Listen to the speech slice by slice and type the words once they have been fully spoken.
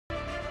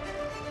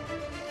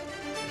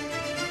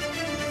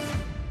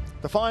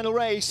The final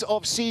race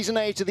of Season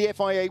 8 of the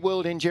FIA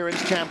World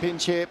Endurance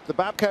Championship, the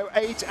Babco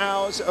 8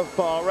 Hours of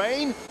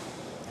Bahrain.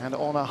 And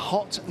on a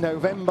hot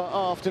November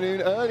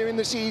afternoon, earlier in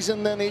the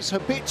season than is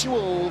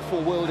habitual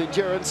for World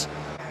Endurance,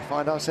 we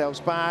find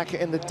ourselves back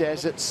in the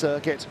desert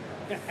circuit.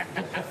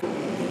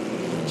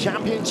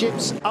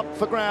 Championships up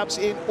for grabs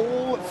in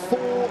all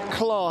 4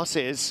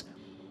 classes.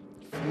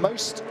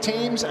 Most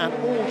teams and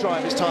all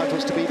drivers'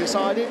 titles to be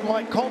decided.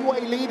 Mike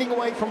Conway leading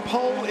away from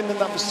pole in the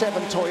number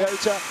 7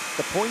 Toyota.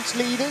 The points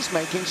leaders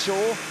making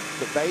sure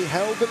that they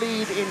held the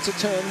lead into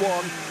turn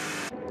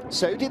 1.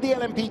 So did the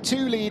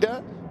LMP2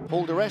 leader,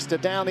 Paul di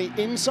Resta, down the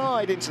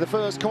inside into the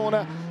first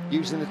corner,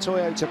 using the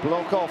Toyota to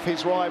block off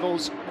his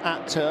rivals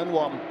at turn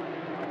 1.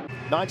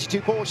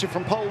 92 Porsche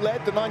from pole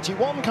led the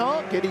 91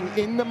 car, getting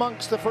in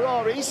amongst the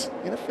Ferraris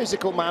in a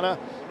physical manner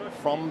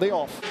from the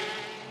off.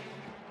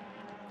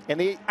 In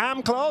the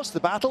AM class, the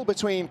battle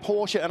between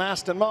Porsche and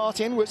Aston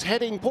Martin was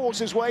heading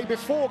Porsche's way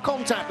before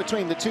contact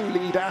between the 2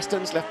 lead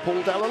Astons left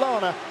Paul Dalla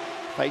Lana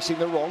facing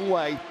the wrong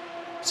way.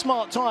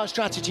 Smart tyre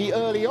strategy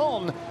early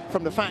on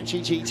from the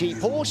factory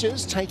GT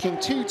Porsches, taking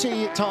 2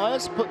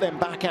 tyres, put them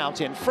back out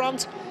in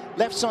front.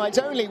 Left sides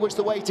only was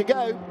the way to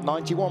go.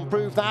 91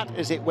 proved that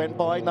as it went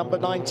by number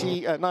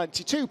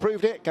 92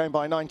 proved it, going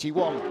by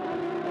 91.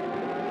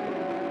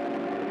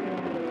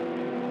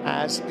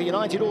 As the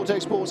United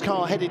Autosports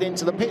car headed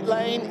into the pit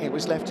lane, it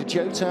was left to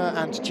Jota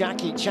and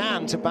Jackie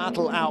Chan to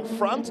battle out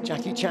front.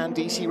 Jackie Chan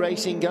DC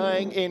Racing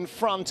going in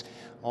front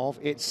of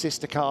its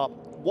sister car.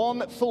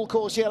 1 full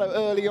course yellow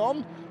early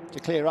on to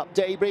clear up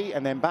debris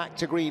and then back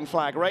to green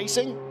flag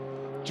racing.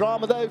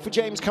 Drama though for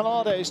James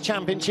Calado's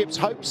championships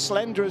hopes,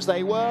 slender as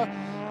they were.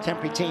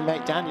 Temporary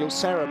teammate Daniel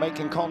Serra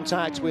making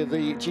contact with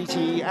the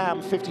GTE AM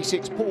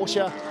 56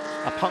 Porsche.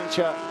 A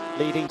puncture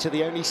leading to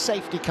the only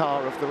safety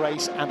car of the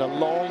race and a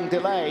long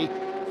delay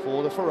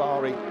for the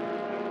Ferrari.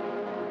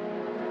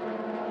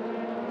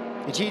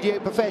 Egidio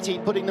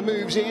Perfetti putting the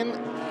moves in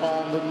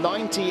on the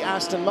 90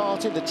 Aston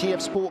Martin, the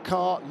TF Sport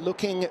car,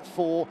 looking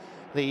for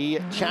the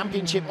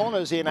championship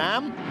honours in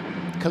AM.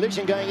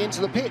 Collision going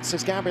into the pits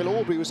as Gabriel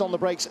Aubry was on the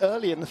brakes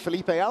early in the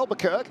Felipe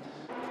Albuquerque.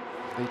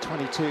 The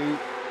 22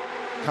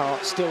 car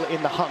still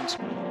in the hunt.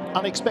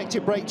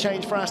 Unexpected brake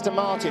change for Aston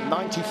Martin.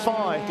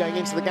 95 going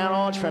into the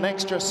garage for an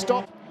extra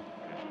stop.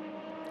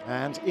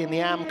 And in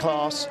the AM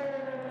class,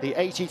 the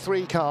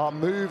 83 car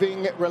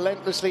moving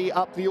relentlessly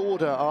up the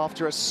order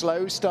after a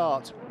slow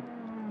start.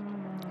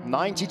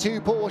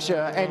 92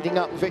 Porsche ending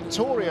up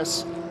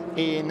victorious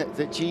in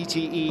the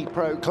GTE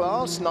Pro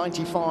class.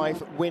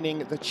 95 winning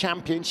the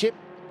championship.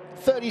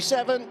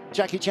 37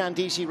 Jackie Chan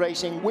DC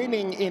Racing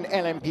winning in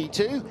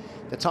LMP2.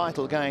 The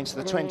title going to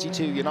the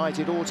 22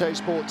 United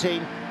Autosport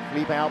team,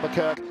 Felipe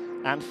Albuquerque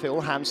and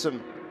Phil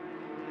Hansen.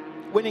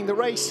 Winning the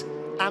race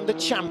and the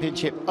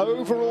championship.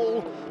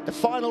 Overall, the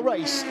final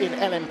race in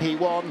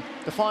LMP1,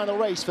 the final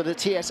race for the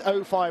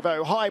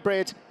TS050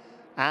 hybrid,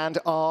 and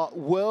our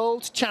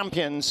world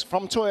champions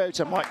from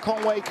Toyota, Mike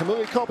Conway,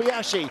 Kamui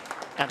Kobayashi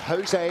and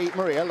Jose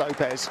Maria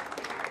Lopez.